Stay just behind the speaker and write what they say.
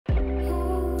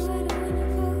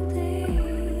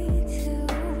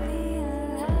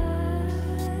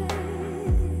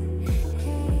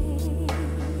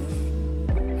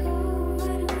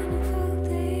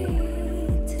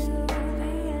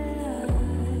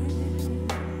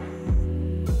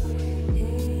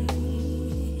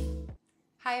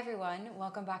Hi everyone,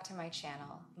 welcome back to my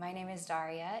channel. My name is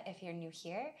Daria if you're new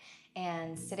here,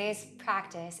 and today's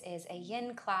practice is a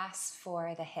yin class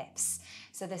for the hips.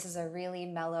 So this is a really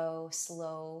mellow,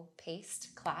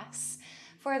 slow-paced class.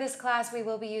 For this class, we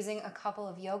will be using a couple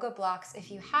of yoga blocks if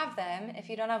you have them. If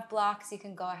you don't have blocks, you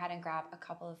can go ahead and grab a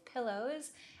couple of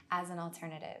pillows as an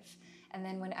alternative. And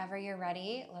then whenever you're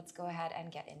ready, let's go ahead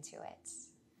and get into it.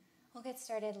 We'll get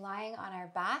started lying on our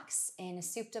backs in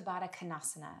Supta Baddha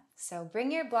Konasana. So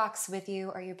bring your blocks with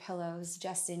you or your pillows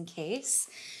just in case.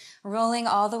 Rolling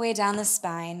all the way down the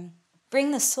spine.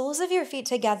 Bring the soles of your feet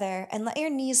together and let your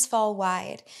knees fall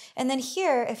wide. And then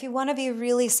here, if you want to be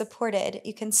really supported,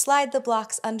 you can slide the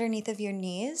blocks underneath of your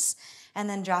knees and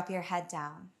then drop your head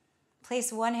down.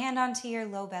 Place one hand onto your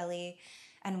low belly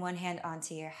and one hand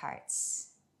onto your heart.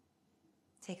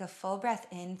 Take a full breath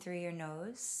in through your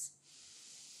nose.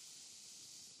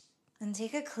 And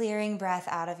take a clearing breath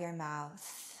out of your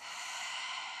mouth,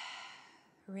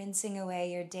 rinsing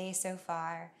away your day so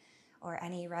far or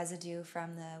any residue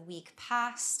from the week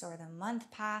past or the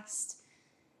month past,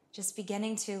 just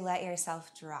beginning to let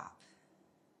yourself drop.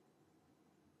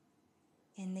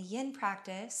 In the yin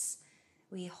practice,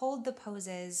 we hold the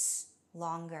poses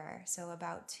longer, so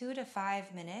about 2 to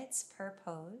 5 minutes per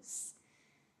pose.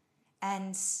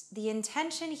 And the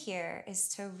intention here is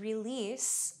to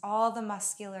release all the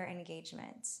muscular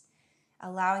engagement,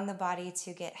 allowing the body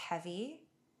to get heavy,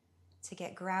 to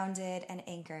get grounded and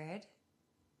anchored,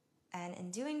 and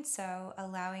in doing so,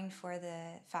 allowing for the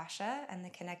fascia and the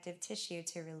connective tissue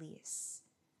to release.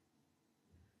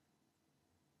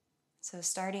 So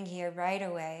starting here right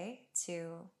away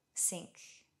to sink.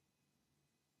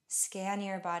 Scan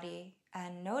your body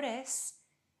and notice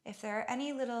if there are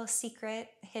any little secret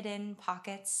hidden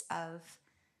pockets of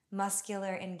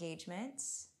muscular engagement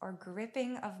or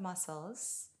gripping of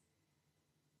muscles.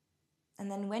 And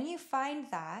then when you find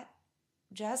that,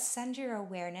 just send your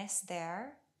awareness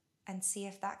there and see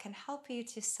if that can help you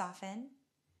to soften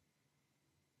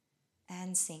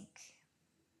and sink.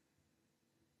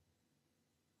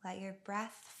 Let your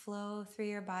breath flow through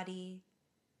your body,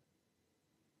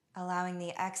 allowing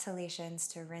the exhalations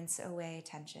to rinse away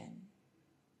tension.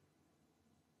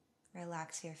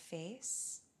 Relax your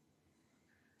face.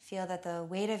 Feel that the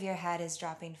weight of your head is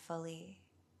dropping fully.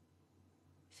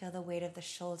 Feel the weight of the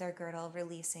shoulder girdle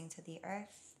releasing to the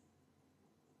earth.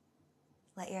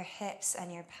 Let your hips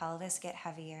and your pelvis get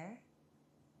heavier.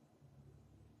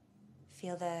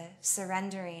 Feel the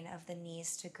surrendering of the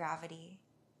knees to gravity.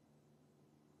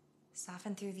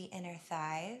 Soften through the inner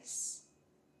thighs.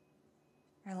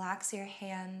 Relax your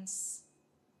hands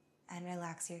and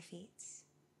relax your feet.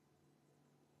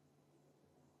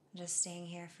 Just staying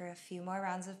here for a few more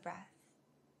rounds of breath.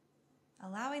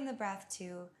 Allowing the breath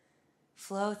to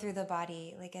flow through the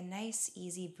body like a nice,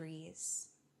 easy breeze.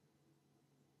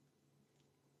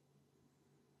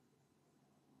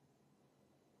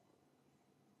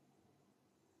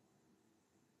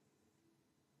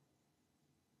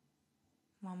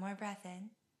 One more breath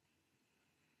in.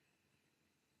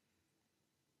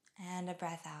 And a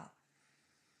breath out.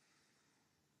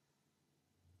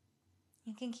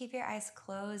 You can keep your eyes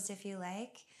closed if you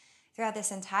like, throughout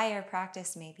this entire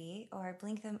practice maybe, or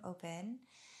blink them open.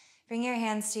 Bring your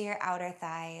hands to your outer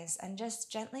thighs and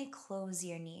just gently close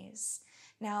your knees.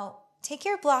 Now, take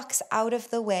your blocks out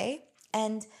of the way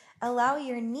and allow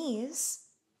your knees,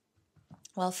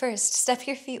 well, first, step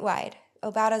your feet wide,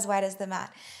 about as wide as the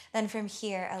mat. Then from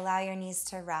here, allow your knees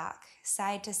to rock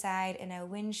side to side in a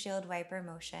windshield wiper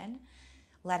motion,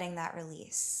 letting that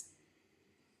release.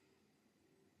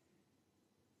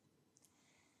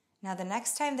 Now, the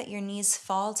next time that your knees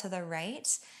fall to the right,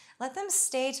 let them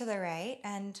stay to the right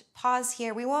and pause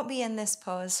here. We won't be in this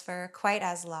pose for quite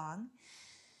as long.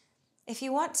 If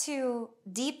you want to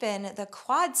deepen the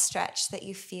quad stretch that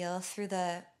you feel through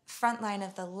the front line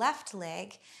of the left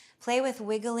leg, play with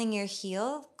wiggling your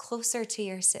heel closer to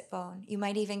your sit bone. You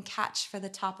might even catch for the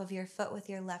top of your foot with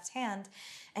your left hand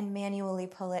and manually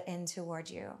pull it in toward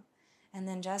you. And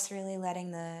then just really letting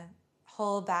the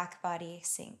whole back body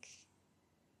sink.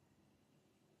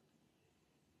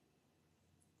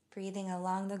 Breathing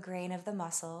along the grain of the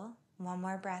muscle. One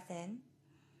more breath in.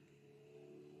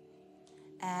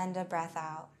 And a breath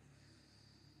out.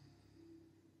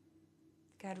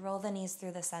 Good. Roll the knees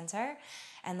through the center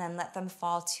and then let them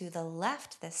fall to the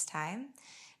left this time.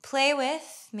 Play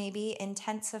with maybe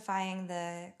intensifying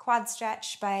the quad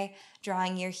stretch by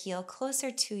drawing your heel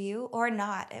closer to you or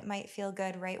not. It might feel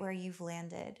good right where you've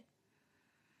landed.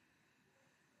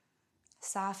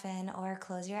 Soften or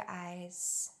close your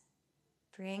eyes.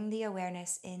 Bring the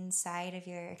awareness inside of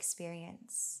your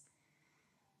experience.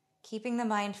 keeping the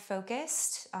mind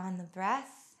focused on the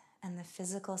breath and the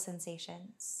physical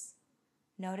sensations,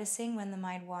 noticing when the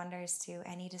mind wanders to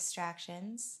any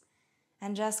distractions,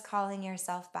 and just calling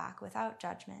yourself back without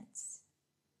judgments.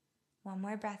 One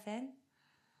more breath in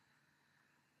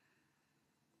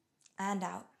and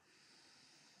out.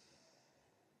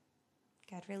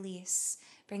 Good, release.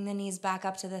 Bring the knees back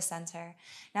up to the center.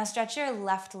 Now stretch your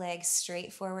left leg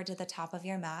straight forward to the top of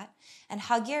your mat and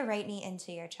hug your right knee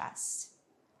into your chest.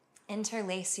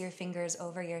 Interlace your fingers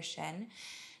over your shin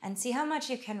and see how much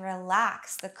you can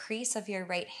relax the crease of your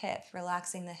right hip,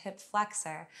 relaxing the hip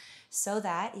flexor so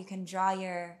that you can draw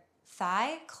your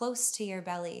thigh close to your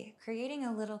belly, creating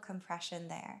a little compression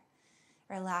there.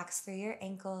 Relax through your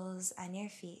ankles and your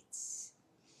feet.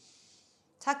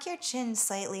 Tuck your chin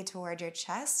slightly toward your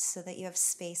chest so that you have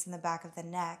space in the back of the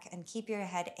neck, and keep your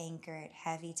head anchored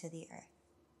heavy to the earth.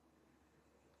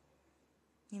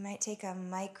 You might take a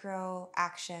micro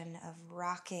action of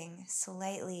rocking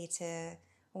slightly to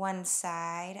one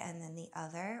side and then the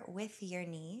other with your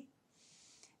knee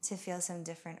to feel some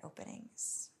different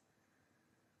openings.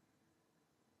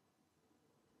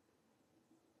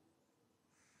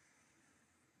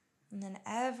 And then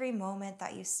every moment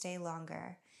that you stay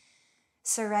longer,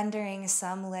 surrendering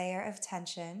some layer of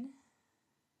tension,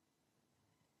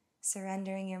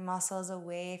 surrendering your muscles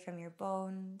away from your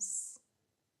bones,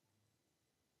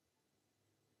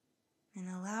 and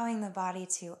allowing the body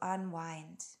to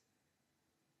unwind.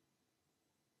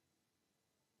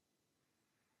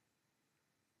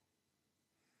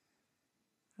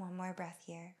 One more breath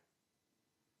here.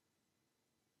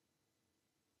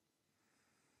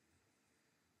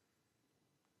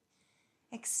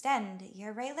 Extend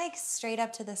your right leg straight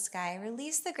up to the sky.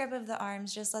 Release the grip of the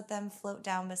arms. Just let them float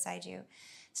down beside you.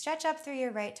 Stretch up through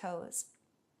your right toes.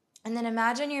 And then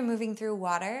imagine you're moving through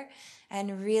water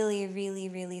and really, really,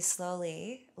 really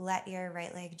slowly let your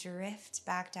right leg drift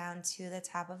back down to the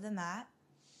top of the mat.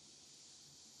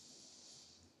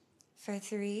 For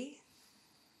 3,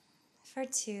 for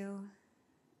 2,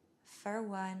 for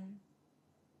 1.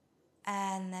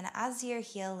 And then as your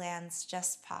heel lands,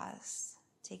 just pause.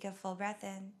 Take a full breath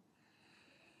in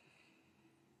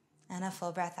and a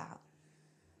full breath out.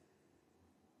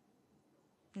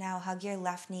 Now hug your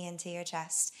left knee into your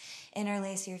chest.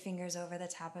 Interlace your fingers over the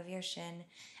top of your shin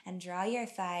and draw your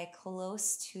thigh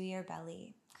close to your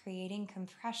belly, creating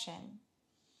compression.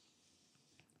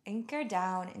 Anchor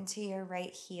down into your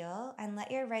right heel and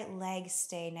let your right leg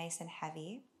stay nice and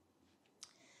heavy.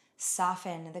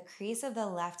 Soften the crease of the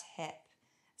left hip.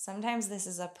 Sometimes this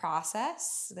is a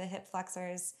process. The hip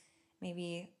flexors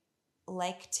maybe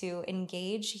like to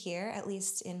engage here, at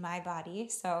least in my body.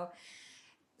 So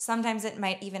sometimes it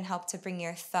might even help to bring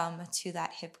your thumb to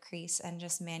that hip crease and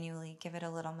just manually give it a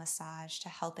little massage to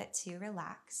help it to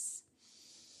relax.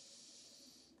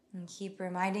 And keep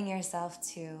reminding yourself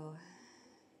to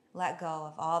let go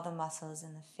of all the muscles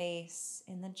in the face,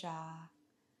 in the jaw,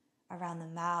 around the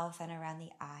mouth, and around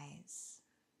the eyes.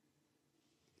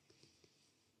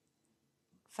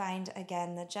 Find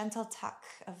again the gentle tuck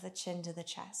of the chin to the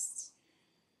chest.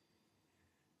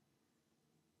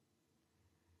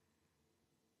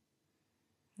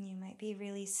 You might be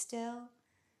really still,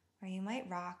 or you might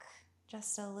rock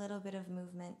just a little bit of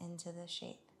movement into the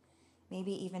shape.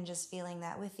 Maybe even just feeling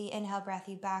that with the inhale breath,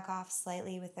 you back off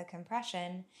slightly with the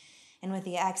compression, and with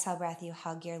the exhale breath, you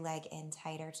hug your leg in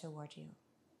tighter toward you.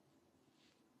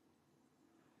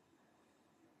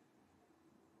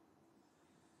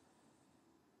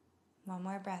 One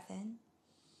more breath in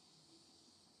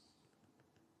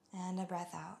and a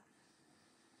breath out.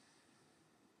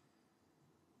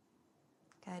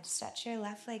 Good. Stretch your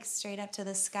left leg straight up to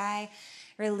the sky.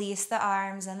 Release the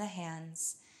arms and the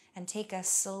hands and take a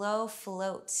slow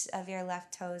float of your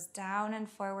left toes down and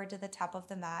forward to the top of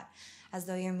the mat as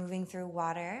though you're moving through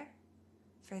water.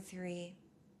 For 3,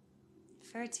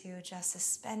 for 2, just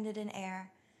suspended in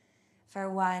air. For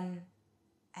 1,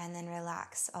 and then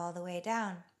relax all the way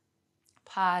down.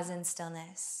 Pause in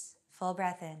stillness. Full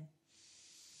breath in.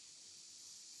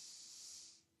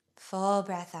 Full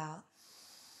breath out.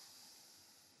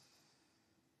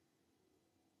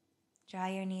 Draw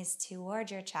your knees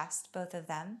toward your chest, both of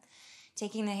them.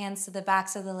 Taking the hands to the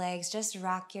backs of the legs, just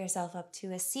rock yourself up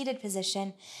to a seated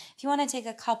position. If you want to take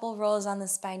a couple rolls on the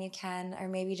spine, you can, or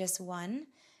maybe just one,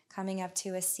 coming up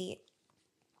to a seat.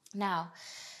 Now,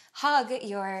 Hug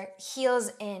your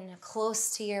heels in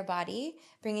close to your body,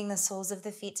 bringing the soles of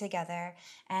the feet together,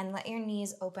 and let your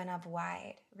knees open up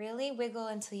wide. Really wiggle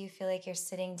until you feel like you're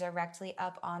sitting directly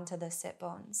up onto the sit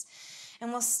bones.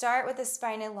 And we'll start with the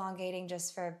spine elongating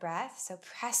just for a breath. So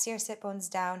press your sit bones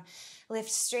down,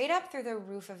 lift straight up through the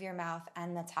roof of your mouth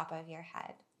and the top of your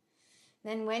head.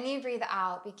 Then when you breathe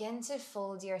out, begin to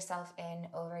fold yourself in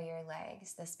over your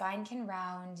legs. The spine can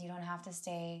round. You don't have to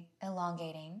stay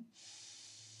elongating.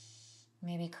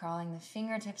 Maybe crawling the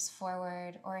fingertips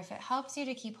forward, or if it helps you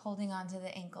to keep holding onto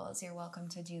the ankles, you're welcome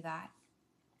to do that.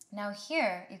 Now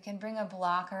here, you can bring a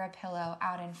block or a pillow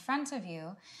out in front of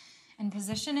you and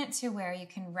position it to where you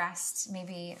can rest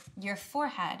maybe your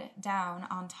forehead down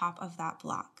on top of that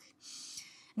block.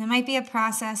 And there might be a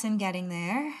process in getting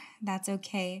there. That's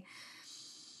okay.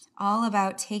 All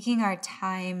about taking our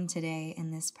time today in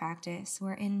this practice.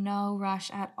 We're in no rush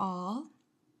at all.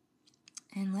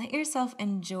 And let yourself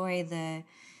enjoy the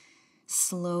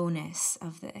slowness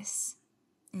of this.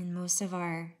 In most of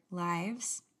our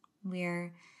lives,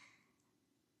 we're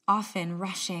often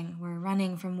rushing. We're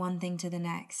running from one thing to the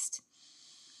next.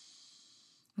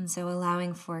 And so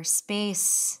allowing for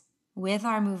space with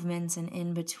our movements and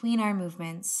in between our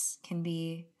movements can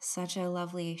be such a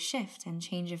lovely shift and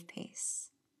change of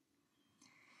pace.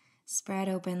 Spread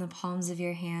open the palms of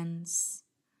your hands.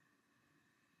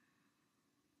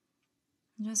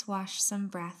 Just wash some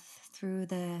breath through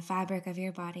the fabric of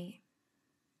your body.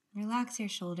 Relax your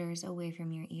shoulders away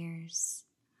from your ears.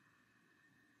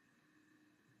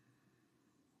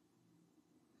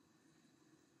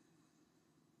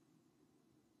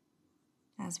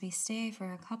 As we stay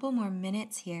for a couple more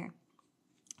minutes here,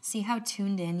 see how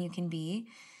tuned in you can be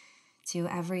to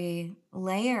every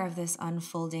layer of this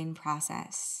unfolding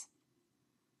process.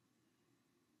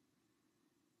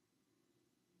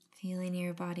 Feeling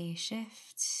your body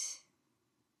shift,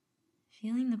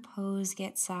 feeling the pose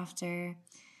get softer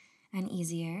and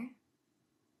easier.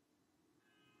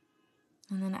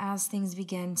 And then as things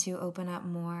begin to open up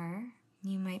more,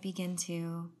 you might begin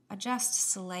to adjust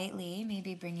slightly,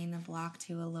 maybe bringing the block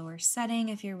to a lower setting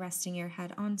if you're resting your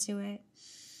head onto it.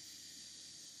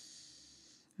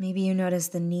 Maybe you notice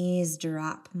the knees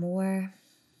drop more.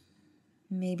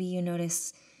 Maybe you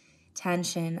notice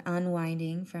tension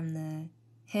unwinding from the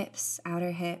hips,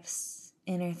 outer hips,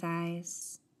 inner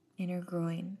thighs, inner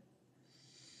groin.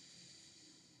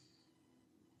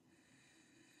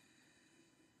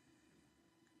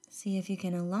 See if you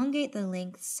can elongate the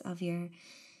lengths of your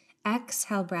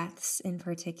exhale breaths in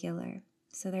particular,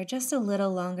 so they're just a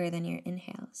little longer than your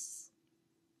inhales.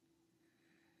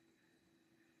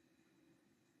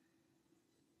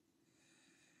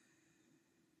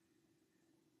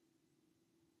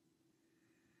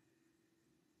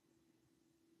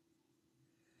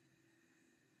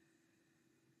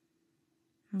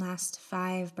 Last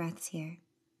 5 breaths here.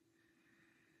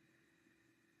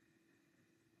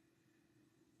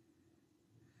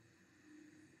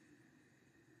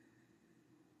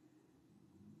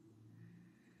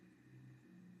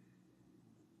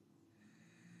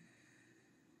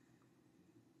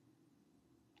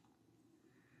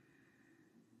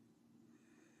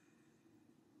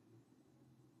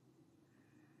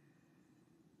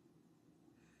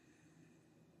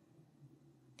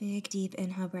 Big, deep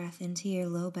inhale breath into your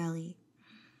low belly.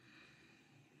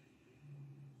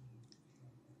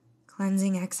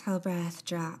 Cleansing exhale breath,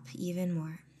 drop even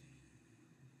more.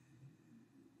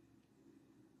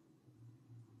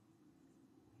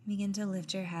 Begin to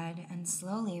lift your head and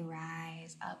slowly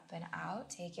rise up and out.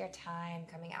 Take your time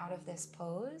coming out of this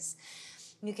pose.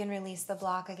 You can release the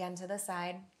block again to the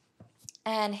side.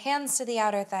 And hands to the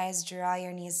outer thighs, draw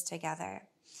your knees together.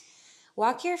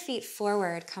 Walk your feet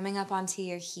forward, coming up onto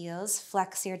your heels,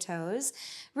 flex your toes,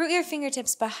 root your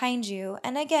fingertips behind you,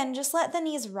 and again, just let the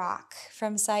knees rock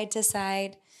from side to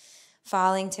side,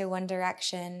 falling to one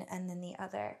direction and then the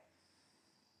other.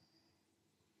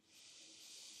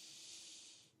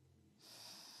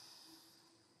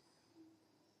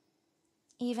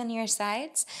 Even your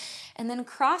sides, and then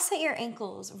cross at your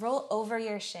ankles, roll over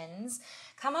your shins,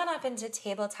 come on up into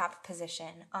tabletop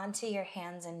position, onto your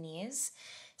hands and knees.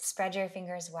 Spread your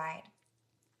fingers wide.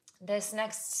 This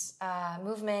next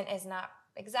movement is not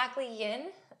exactly yin,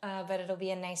 but it'll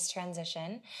be a nice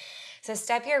transition. So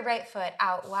step your right foot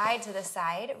out wide to the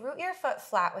side. Root your foot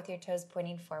flat with your toes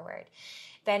pointing forward.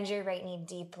 Bend your right knee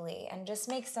deeply and just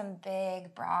make some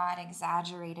big, broad,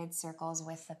 exaggerated circles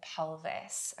with the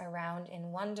pelvis around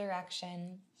in one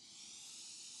direction.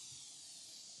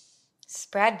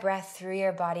 Spread breath through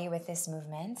your body with this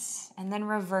movement, and then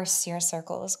reverse your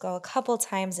circles. Go a couple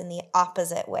times in the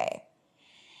opposite way.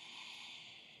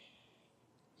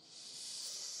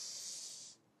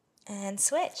 And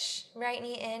switch. Right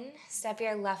knee in, step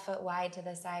your left foot wide to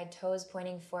the side, toes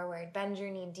pointing forward. Bend your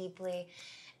knee deeply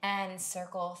and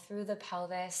circle through the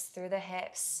pelvis, through the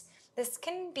hips. This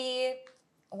can be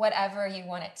whatever you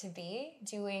want it to be,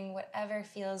 doing whatever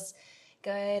feels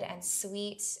good and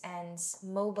sweet and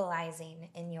mobilizing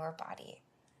in your body.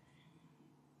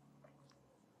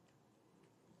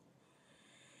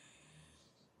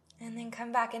 And then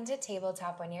come back into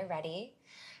tabletop when you're ready.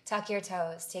 Tuck your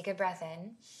toes, take a breath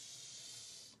in.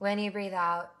 When you breathe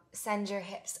out, send your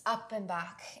hips up and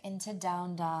back into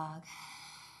down dog.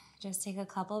 Just take a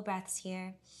couple breaths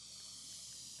here.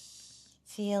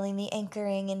 Feeling the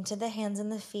anchoring into the hands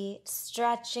and the feet,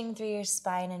 stretching through your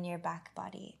spine and your back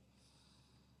body.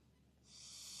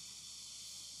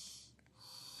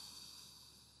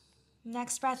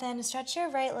 Next breath in, stretch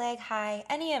your right leg high,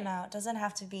 any amount, doesn't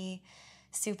have to be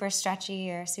super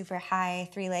stretchy or super high,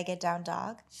 three-legged down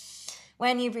dog.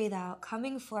 When you breathe out,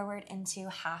 coming forward into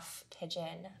half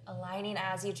pigeon, aligning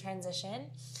as you transition.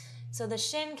 So the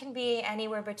shin can be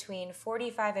anywhere between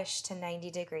 45-ish to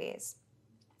 90 degrees.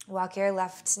 Walk your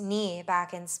left knee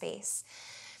back in space.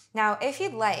 Now, if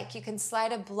you'd like, you can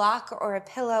slide a block or a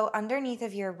pillow underneath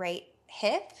of your right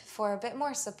hip for a bit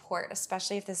more support,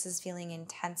 especially if this is feeling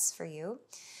intense for you.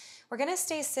 We're gonna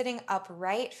stay sitting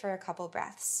upright for a couple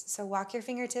breaths. So walk your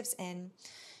fingertips in.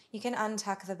 You can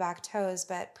untuck the back toes,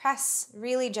 but press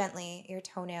really gently your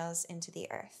toenails into the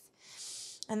earth.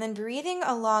 And then breathing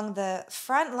along the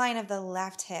front line of the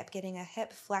left hip, getting a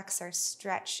hip flex or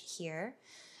stretch here,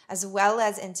 as well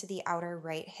as into the outer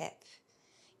right hip.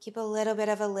 Keep a little bit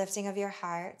of a lifting of your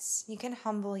heart. You can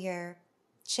humble your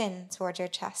chin towards your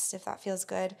chest if that feels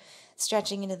good,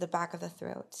 stretching into the back of the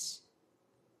throat.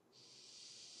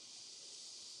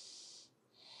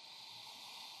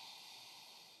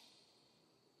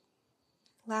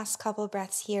 Last couple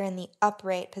breaths here in the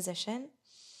upright position.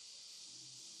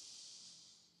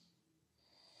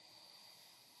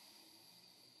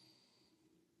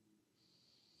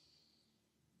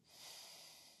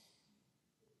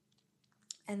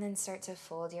 And then start to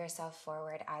fold yourself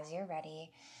forward as you're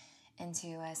ready into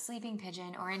a sleeping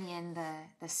pigeon or in yin,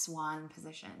 the swan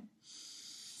position.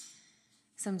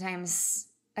 Sometimes,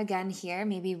 again here,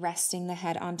 maybe resting the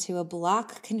head onto a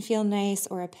block can feel nice,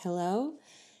 or a pillow.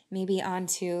 Maybe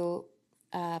onto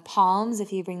palms.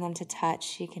 If you bring them to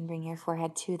touch, you can bring your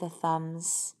forehead to the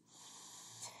thumbs.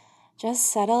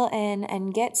 Just settle in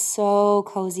and get so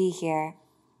cozy here.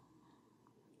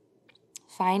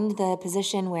 Find the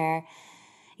position where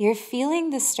you're feeling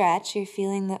the stretch, you're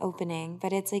feeling the opening,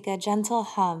 but it's like a gentle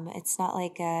hum. It's not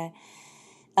like a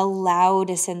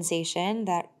loud sensation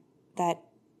that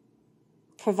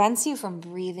prevents you from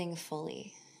breathing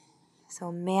fully.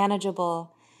 So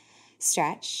manageable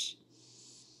stretch.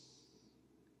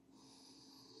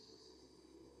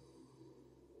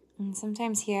 And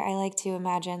sometimes here I like to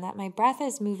imagine that my breath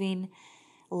is moving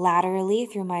laterally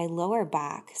through my lower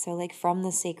back. So like from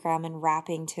the sacrum and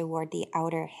wrapping toward the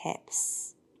outer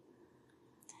hips.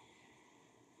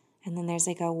 And then there's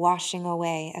like a washing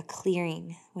away, a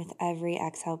clearing with every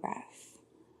exhale breath.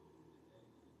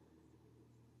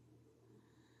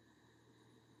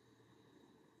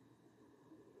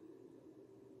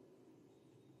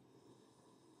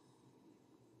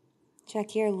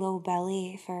 Check your low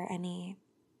belly for any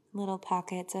little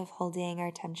pockets of holding or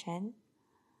tension.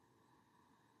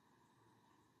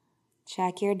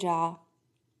 Check your jaw.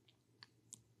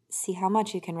 See how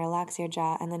much you can relax your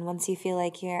jaw. And then once you feel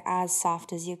like you're as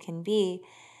soft as you can be,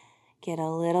 get a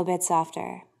little bit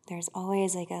softer. There's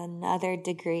always like another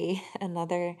degree,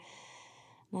 another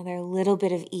little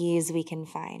bit of ease we can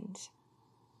find.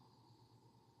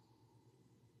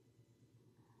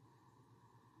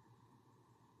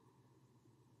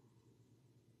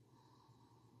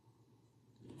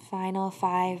 Final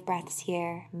 5 breaths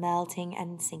here, melting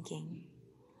and sinking.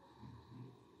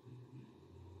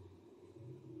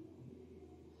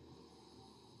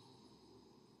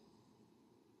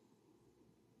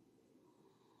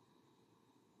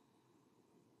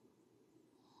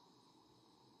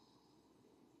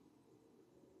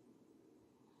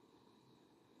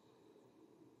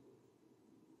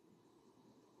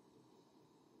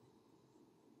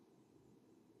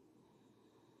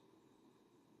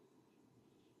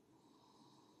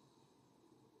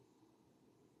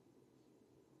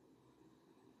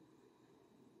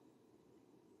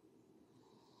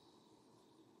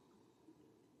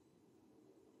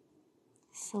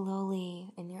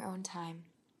 Slowly, in your own time,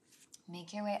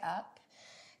 make your way up,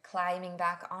 climbing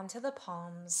back onto the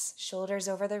palms, shoulders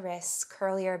over the wrists,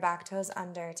 curl your back toes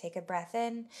under, take a breath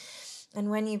in, and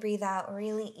when you breathe out,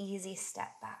 really easy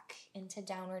step back into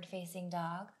downward facing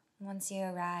dog. Once you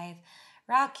arrive,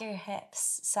 rock your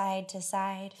hips side to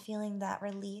side, feeling that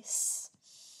release.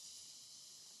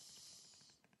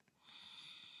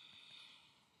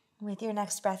 With your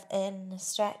next breath in,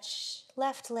 stretch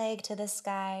left leg to the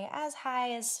sky as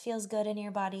high as feels good in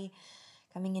your body,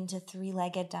 coming into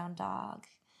three-legged down dog.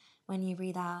 When you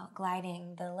breathe out,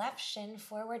 gliding the left shin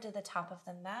forward to the top of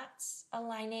the mat,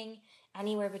 aligning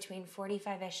anywhere between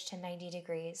 45-ish to 90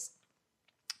 degrees.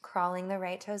 Crawling the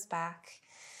right toes back.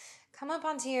 Come up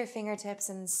onto your fingertips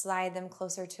and slide them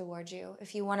closer towards you.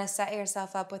 If you want to set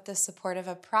yourself up with the support of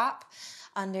a prop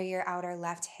under your outer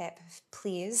left hip,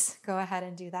 please go ahead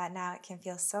and do that now. It can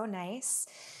feel so nice.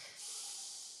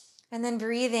 And then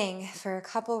breathing for a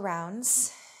couple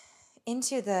rounds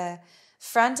into the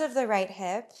front of the right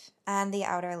hip and the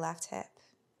outer left hip.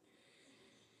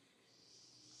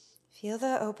 Feel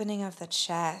the opening of the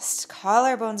chest.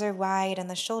 Collarbones are wide and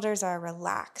the shoulders are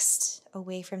relaxed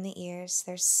away from the ears.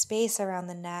 There's space around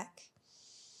the neck.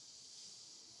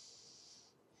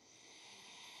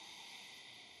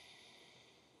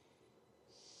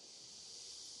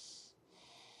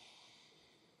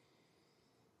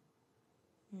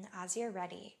 And as you're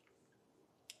ready,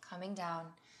 coming down,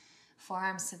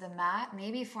 forearms to the mat,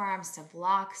 maybe forearms to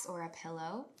blocks or a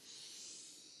pillow.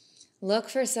 Look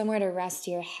for somewhere to rest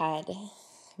your head.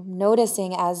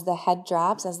 Noticing as the head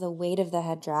drops, as the weight of the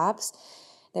head drops,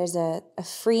 there's a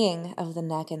freeing of the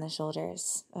neck and the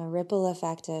shoulders, a ripple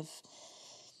effect of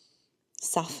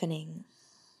softening.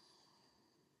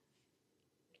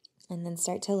 And then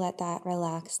start to let that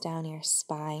relax down your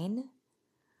spine,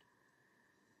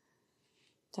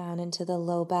 down into the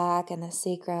low back and the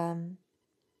sacrum,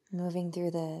 moving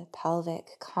through the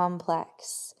pelvic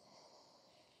complex,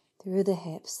 through the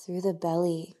hips, through the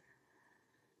belly.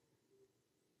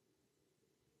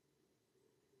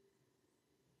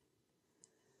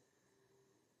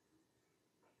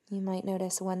 You might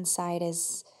notice one side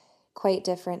is quite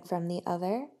different from the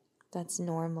other. That's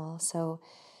normal. So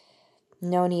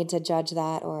no need to judge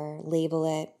that or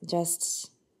label it.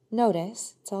 Just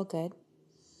notice. It's all good.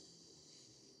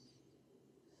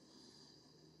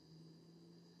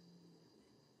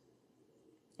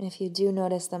 And if you do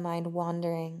notice the mind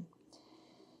wandering,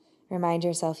 remind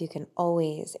yourself you can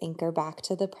always anchor back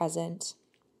to the present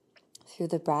through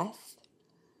the breath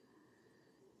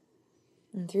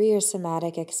and through your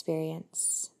somatic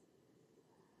experience.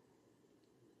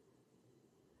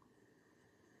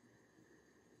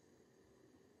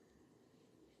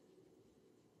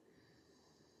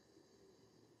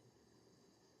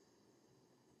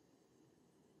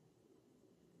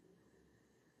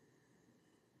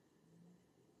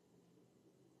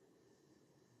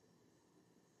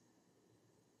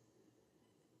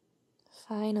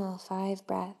 Final 5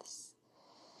 breaths.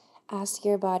 Ask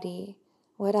your body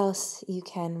what else you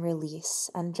can release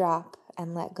and drop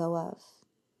and let go of.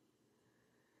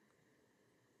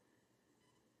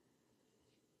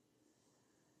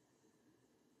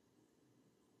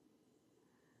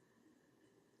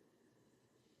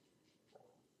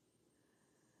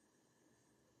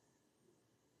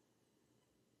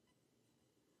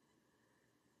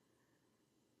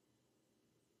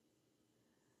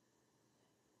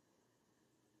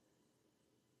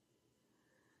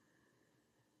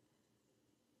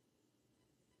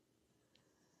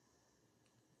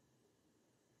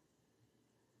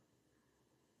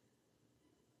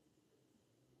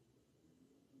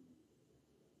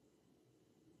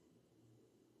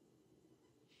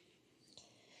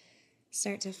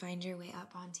 Start to find your way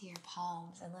up onto your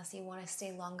palms. Unless you want to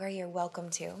stay longer, you're welcome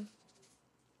to.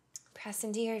 Press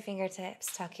into your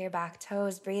fingertips, tuck your back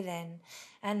toes, breathe in,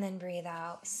 and then breathe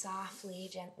out. Softly,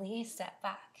 gently step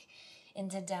back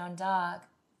into down dog.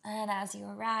 And as you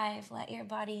arrive, let your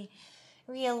body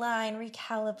realign,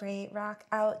 recalibrate, rock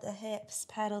out the hips,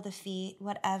 pedal the feet,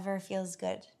 whatever feels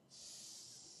good.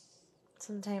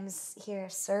 Sometimes here,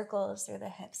 circles through the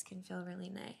hips can feel really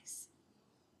nice.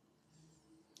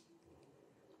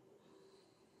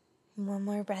 One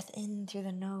more breath in through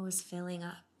the nose, filling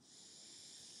up.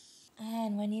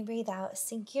 And when you breathe out,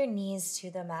 sink your knees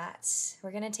to the mat. We're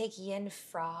going to take yin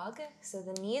frog. So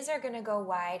the knees are going to go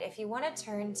wide. If you want to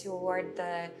turn toward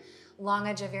the long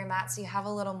edge of your mat so you have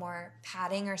a little more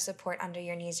padding or support under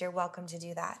your knees, you're welcome to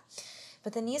do that.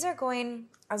 But the knees are going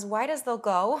as wide as they'll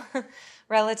go,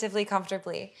 relatively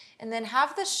comfortably. And then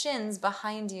have the shins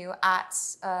behind you at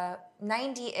a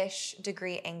 90-ish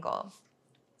degree angle.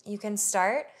 You can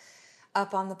start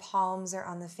up on the palms or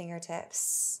on the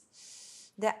fingertips.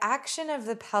 The action of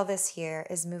the pelvis here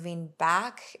is moving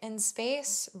back in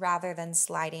space rather than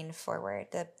sliding forward.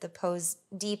 The pose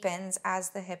deepens as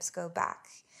the hips go back.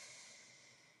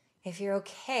 If you're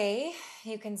okay,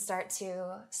 you can start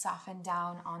to soften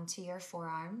down onto your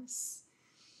forearms,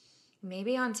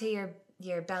 maybe onto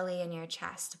your belly and your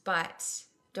chest, but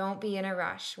don't be in a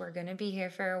rush. We're going to be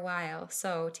here for a while,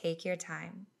 so take your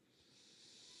time.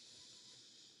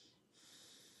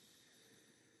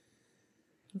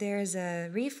 There's a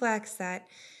reflex that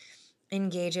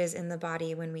engages in the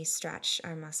body when we stretch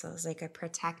our muscles, like a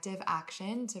protective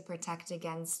action to protect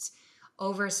against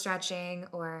overstretching,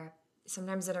 or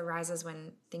sometimes it arises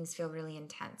when things feel really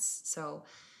intense. So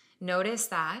notice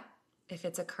that if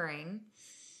it's occurring,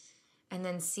 and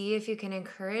then see if you can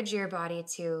encourage your body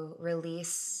to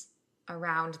release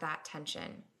around that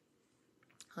tension.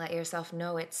 Let yourself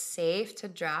know it's safe to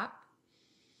drop,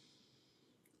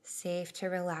 safe to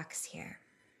relax here.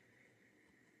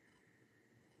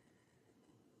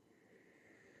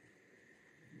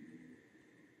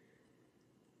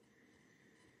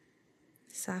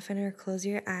 Soften or close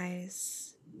your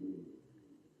eyes.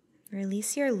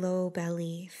 Release your low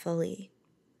belly fully,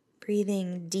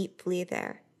 breathing deeply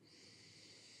there.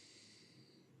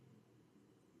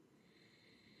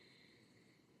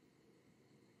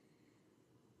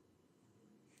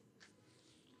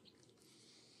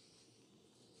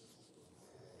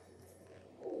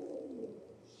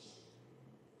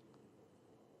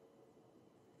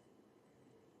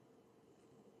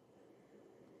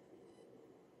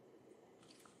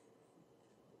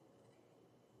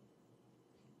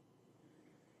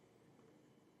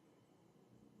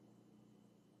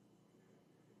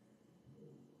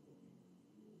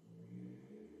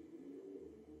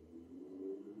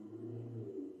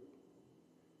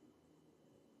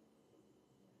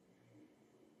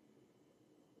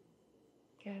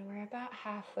 Good, we're about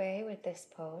halfway with this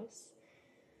pose.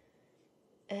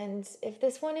 And if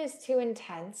this one is too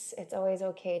intense, it's always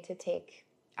okay to take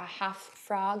a half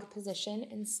frog position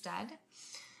instead,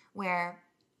 where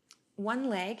one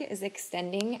leg is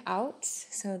extending out,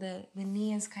 so the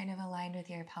knee is kind of aligned with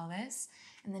your pelvis,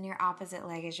 and then your opposite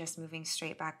leg is just moving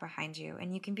straight back behind you.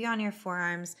 And you can be on your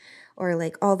forearms or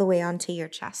like all the way onto your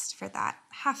chest for that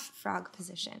half frog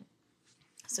position.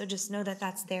 So just know that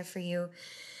that's there for you.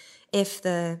 If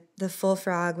the full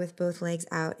frog with both legs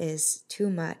out is too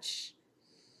much,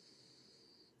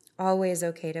 always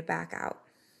okay to back out.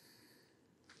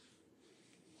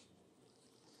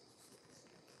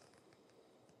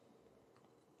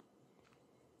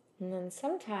 And then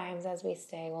sometimes as we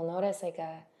stay, we'll notice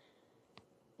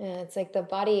it's like the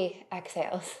body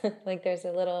exhales, like there's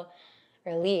a little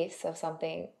release of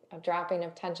something, a dropping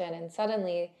of tension, and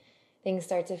suddenly things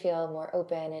start to feel more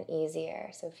open and easier.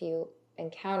 So if you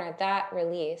encounter that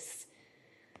release,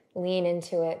 lean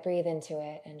into it, breathe into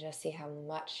it, and just see how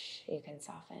much you can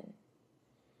soften.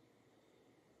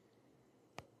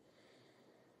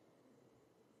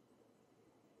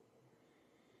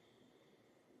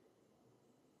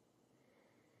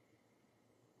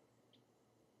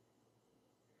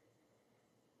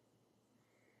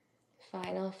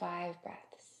 Final 5 breaths.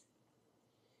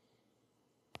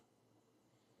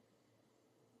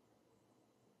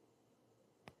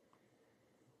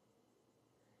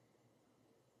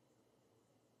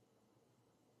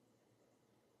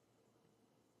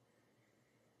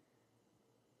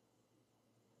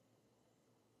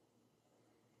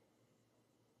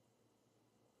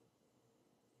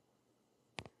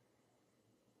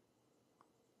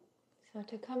 So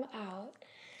to come out,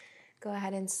 go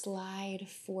ahead and slide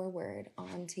forward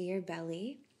onto your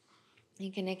belly.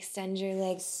 You can extend your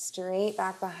legs straight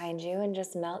back behind you and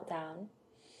just melt down.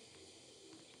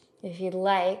 If you'd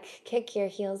like, kick your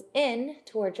heels in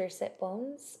towards your sit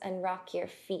bones and rock your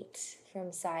feet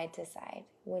from side to side.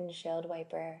 Windshield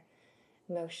wiper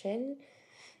motion,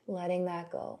 letting that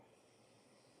go.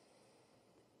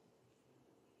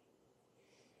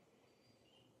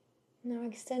 Now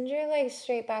extend your legs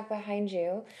straight back behind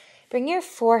you. Bring your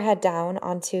forehead down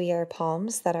onto your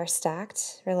palms that are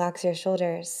stacked. Relax your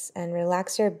shoulders and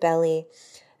relax your belly,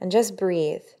 and just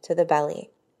breathe to the belly.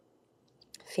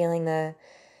 Feeling the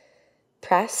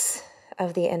press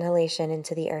of the inhalation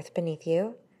into the earth beneath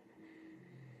you,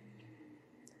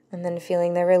 and then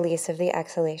feeling the release of the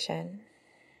exhalation.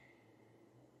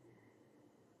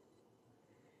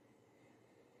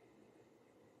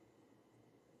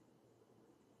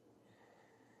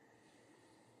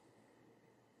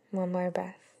 One more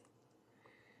breath.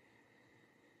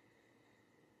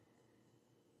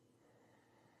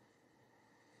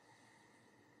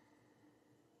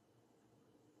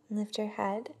 Lift your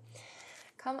head.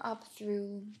 Come up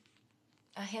through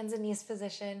a hands and knees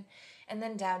position and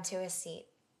then down to a seat.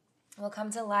 We'll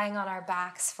come to lying on our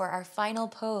backs for our final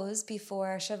pose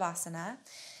before Shavasana.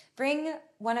 Bring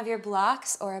one of your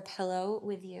blocks or a pillow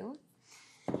with you,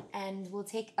 and we'll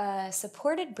take a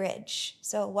supported bridge.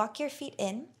 So walk your feet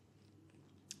in,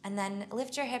 and then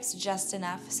lift your hips just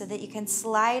enough so that you can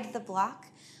slide the block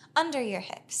under your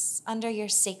hips, under your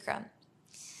sacrum.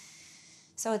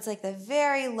 So it's like the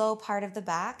very low part of the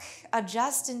back.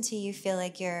 Adjust until you feel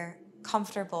like you're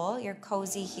comfortable, you're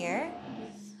cozy here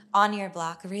on your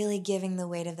block, really giving the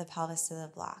weight of the pelvis to the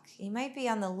block. You might be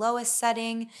on the lowest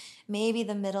setting, maybe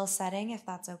the middle setting, if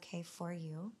that's okay for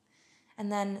you.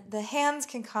 And then the hands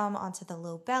can come onto the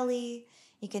low belly.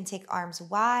 You can take arms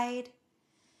wide.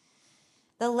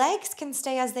 The legs can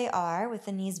stay as they are with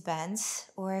the knees bent,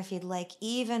 or if you'd like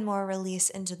even more release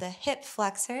into the hip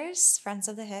flexors, fronts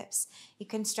of the hips, you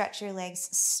can stretch your legs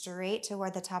straight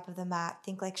toward the top of the mat.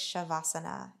 Think like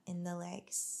Shavasana in the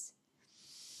legs.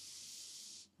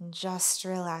 Just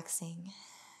relaxing.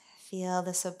 Feel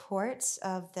the support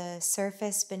of the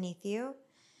surface beneath you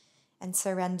and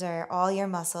surrender all your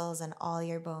muscles and all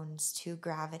your bones to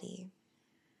gravity.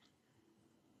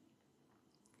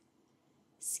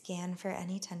 Scan for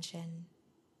any tension.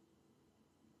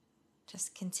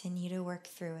 Just continue to work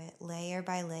through it layer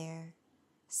by layer,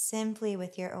 simply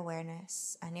with your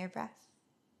awareness and your breath.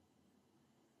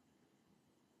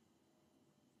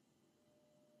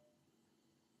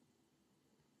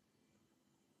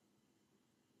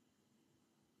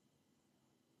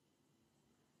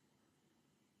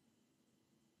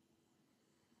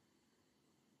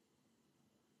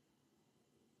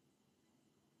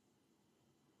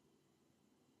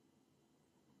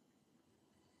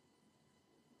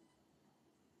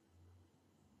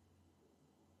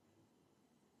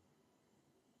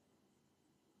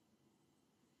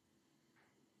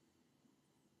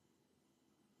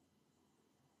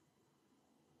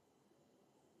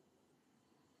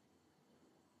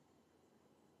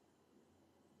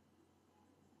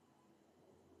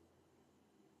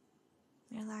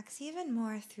 Relax even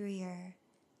more through your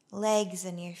legs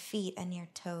and your feet and your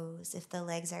toes if the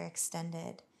legs are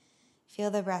extended. Feel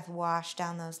the breath wash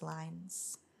down those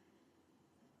lines.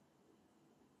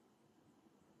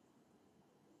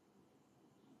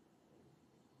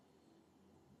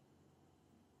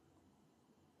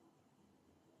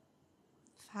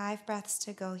 Five breaths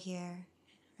to go here.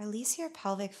 Release your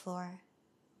pelvic floor.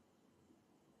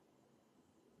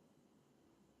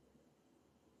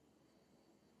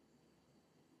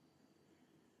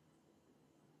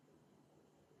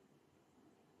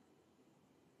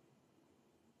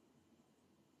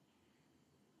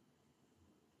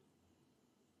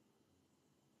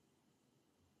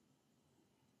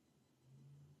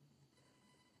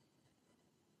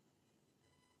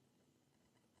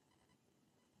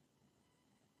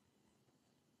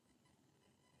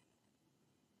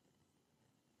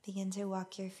 Begin to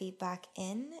walk your feet back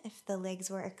in if the legs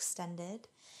were extended.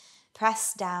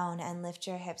 Press down and lift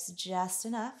your hips just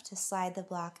enough to slide the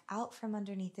block out from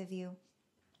underneath of you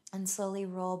and slowly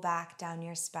roll back down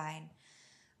your spine,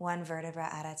 one vertebra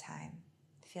at a time.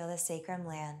 Feel the sacrum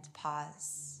land.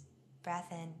 Pause.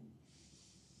 Breath in.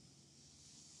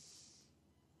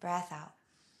 Breath out.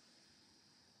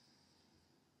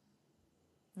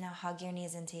 Now hug your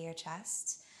knees into your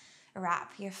chest.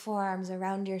 Wrap your forearms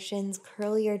around your shins,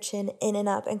 curl your chin in and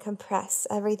up, and compress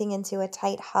everything into a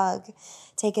tight hug.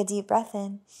 Take a deep breath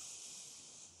in.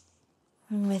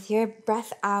 And with your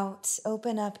breath out,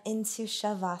 open up into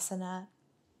Shavasana.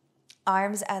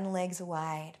 Arms and legs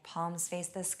wide, palms face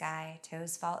the sky,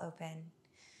 toes fall open.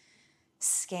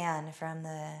 Scan from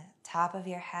the top of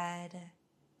your head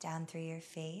down through your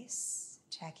face,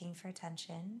 checking for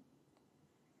tension.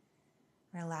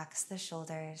 Relax the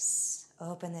shoulders,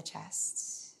 open the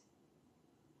chest.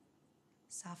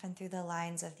 Soften through the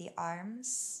lines of the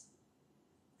arms,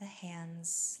 the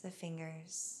hands, the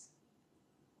fingers.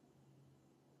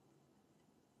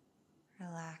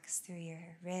 Relax through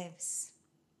your ribs,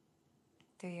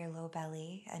 through your low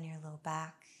belly and your low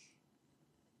back,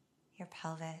 your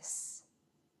pelvis,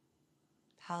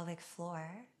 pelvic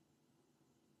floor.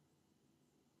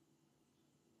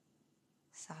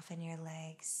 Soften your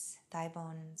legs, thigh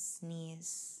bones,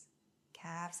 knees,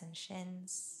 calves and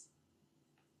shins.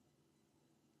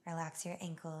 Relax your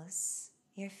ankles,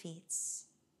 your feet,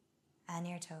 and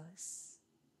your toes.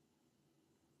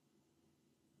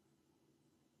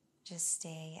 Just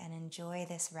stay and enjoy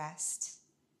this rest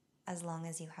as long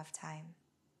as you have time.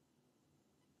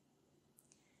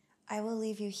 I will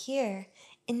leave you here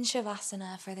in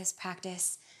Shavasana for this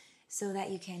practice so that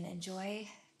you can enjoy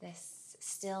this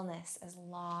stillness as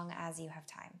long as you have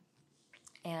time.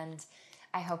 And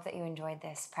I hope that you enjoyed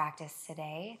this practice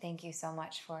today. Thank you so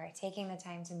much for taking the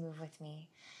time to move with me.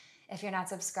 If you're not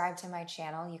subscribed to my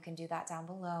channel, you can do that down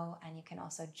below, and you can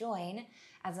also join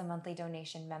as a monthly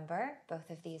donation member. Both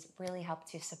of these really help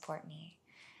to support me.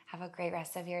 Have a great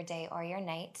rest of your day or your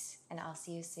night, and I'll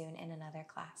see you soon in another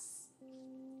class.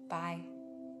 Bye.